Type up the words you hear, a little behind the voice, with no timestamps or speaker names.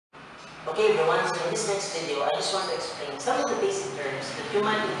Okay everyone, so in this next video, I just want to explain some of the basic terms that you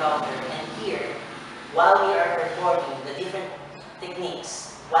might encounter and hear while we are performing the different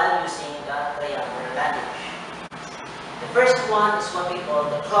techniques while using the triangular bandage. The first one is what we call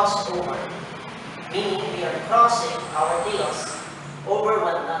the crossover, meaning we are crossing our tails over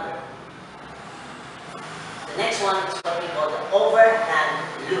one another. The next one is what we call the overhand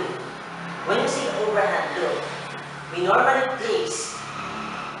loop. When you say overhand loop, we normally place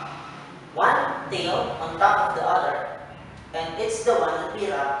one tail on top of the other, and it's the one that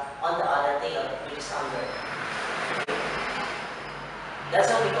we wrap on the other tail, which is under. That's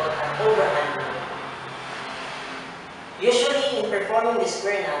what we call an overhand loop. Usually, in performing this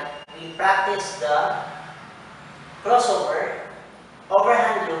square knot, we practice the crossover,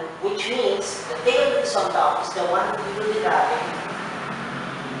 overhand loop, which means the tail that is on top is the one that we will be wrapping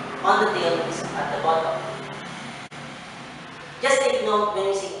on the tail that is at the bottom. Just take note when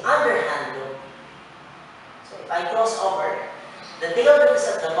we say underhand loop. So if I cross over, the tail that is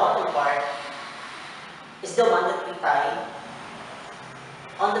at the bottom part is the one that we tie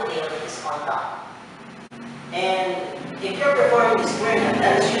on the tail that is on top. And if you're performing the square knot,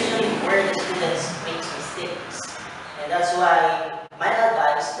 that is usually where the students make mistakes. And that's why my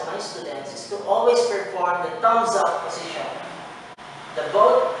advice to my students is to always perform the thumbs up position. The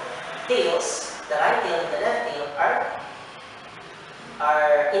both tails, the right tail and the left tail,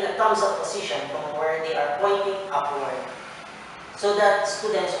 are in a thumbs up position from where they are pointing upward, so that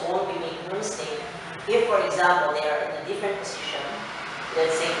students won't be making a mistake if, for example, they are in a different position.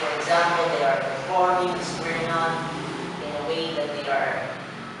 Let's say, for example, they are performing the square knot in a way that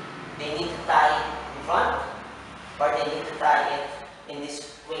they need to tie it in front, or they need to tie it in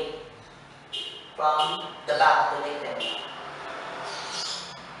this way from the back of the victim.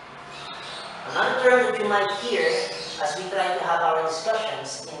 Another term that you might hear as we try to have our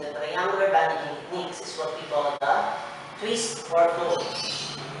discussions in the triangular bandaging techniques is what we call the twist or fold.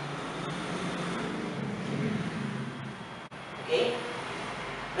 Okay?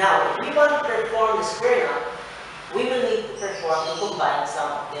 Now, if we want to perform the square knot, we will need to perform and combine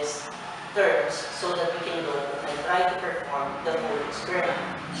some of these terms so that we can go and try to perform the full square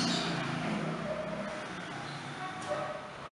knot.